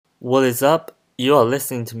What is up? You are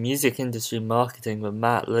listening to Music Industry Marketing with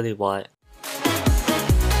Matt Lillywhite.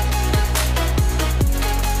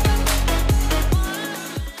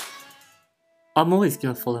 I'm always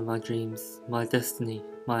gonna follow my dreams, my destiny,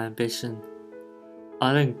 my ambition.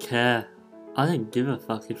 I don't care. I don't give a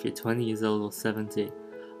fuck if you're 20 years old or 70.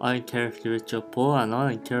 I don't care if you're rich or poor, and I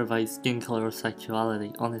don't care about your skin color or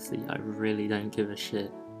sexuality. Honestly, I really don't give a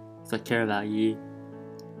shit. Because I care about you.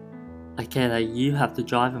 I care that you have the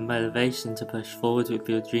drive and motivation to push forward with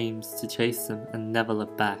your dreams, to chase them and never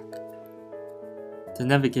look back. To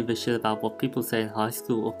never give a shit about what people say in high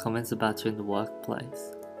school or comments about you in the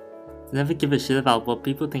workplace. To never give a shit about what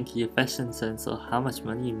people think of your fashion sense or how much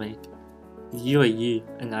money you make. You are you,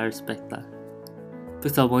 and I respect that.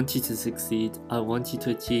 Because I want you to succeed, I want you to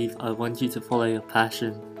achieve, I want you to follow your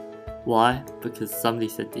passion. Why? Because somebody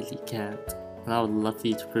said that you can't, and I would love for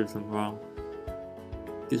you to prove them wrong.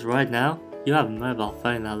 Because right now, you have a mobile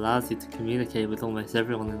phone that allows you to communicate with almost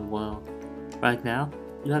everyone in the world. Right now,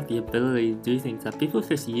 you have the ability to do things that people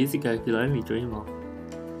 50 years ago could only dream of.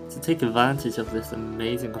 So take advantage of this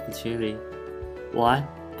amazing opportunity. Why?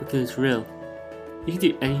 Because it's real. You can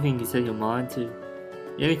do anything you set your mind to.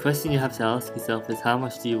 The only question you have to ask yourself is how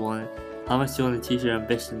much do you want it? How much do you want to achieve your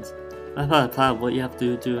ambitions? Map out a plan of what you have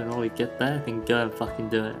to do in order to get there, then go and fucking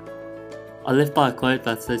do it. I live by a quote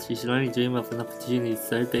that says you should only dream of an opportunity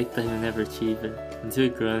so big that you'll never achieve it, until you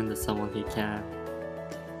grow into someone who can.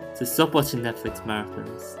 So stop watching Netflix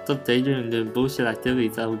marathons, stop daydreaming doing bullshit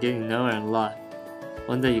activities that will get you nowhere in life.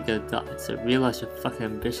 One day you're gonna die, so realize your fucking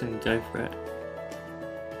ambition and go for it.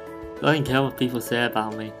 I don't care what people say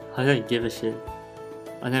about me, I don't give a shit.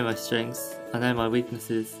 I know my strengths, I know my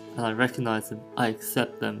weaknesses, and I recognize them, I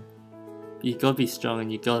accept them. But you gotta be strong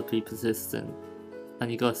and you gotta be persistent.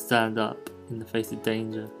 And you gotta stand up in the face of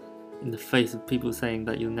danger, in the face of people saying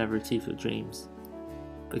that you'll never achieve your dreams.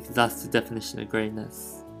 Because that's the definition of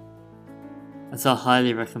greatness. And so I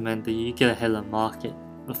highly recommend that you get ahead of the market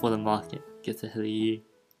before the market gets ahead of you.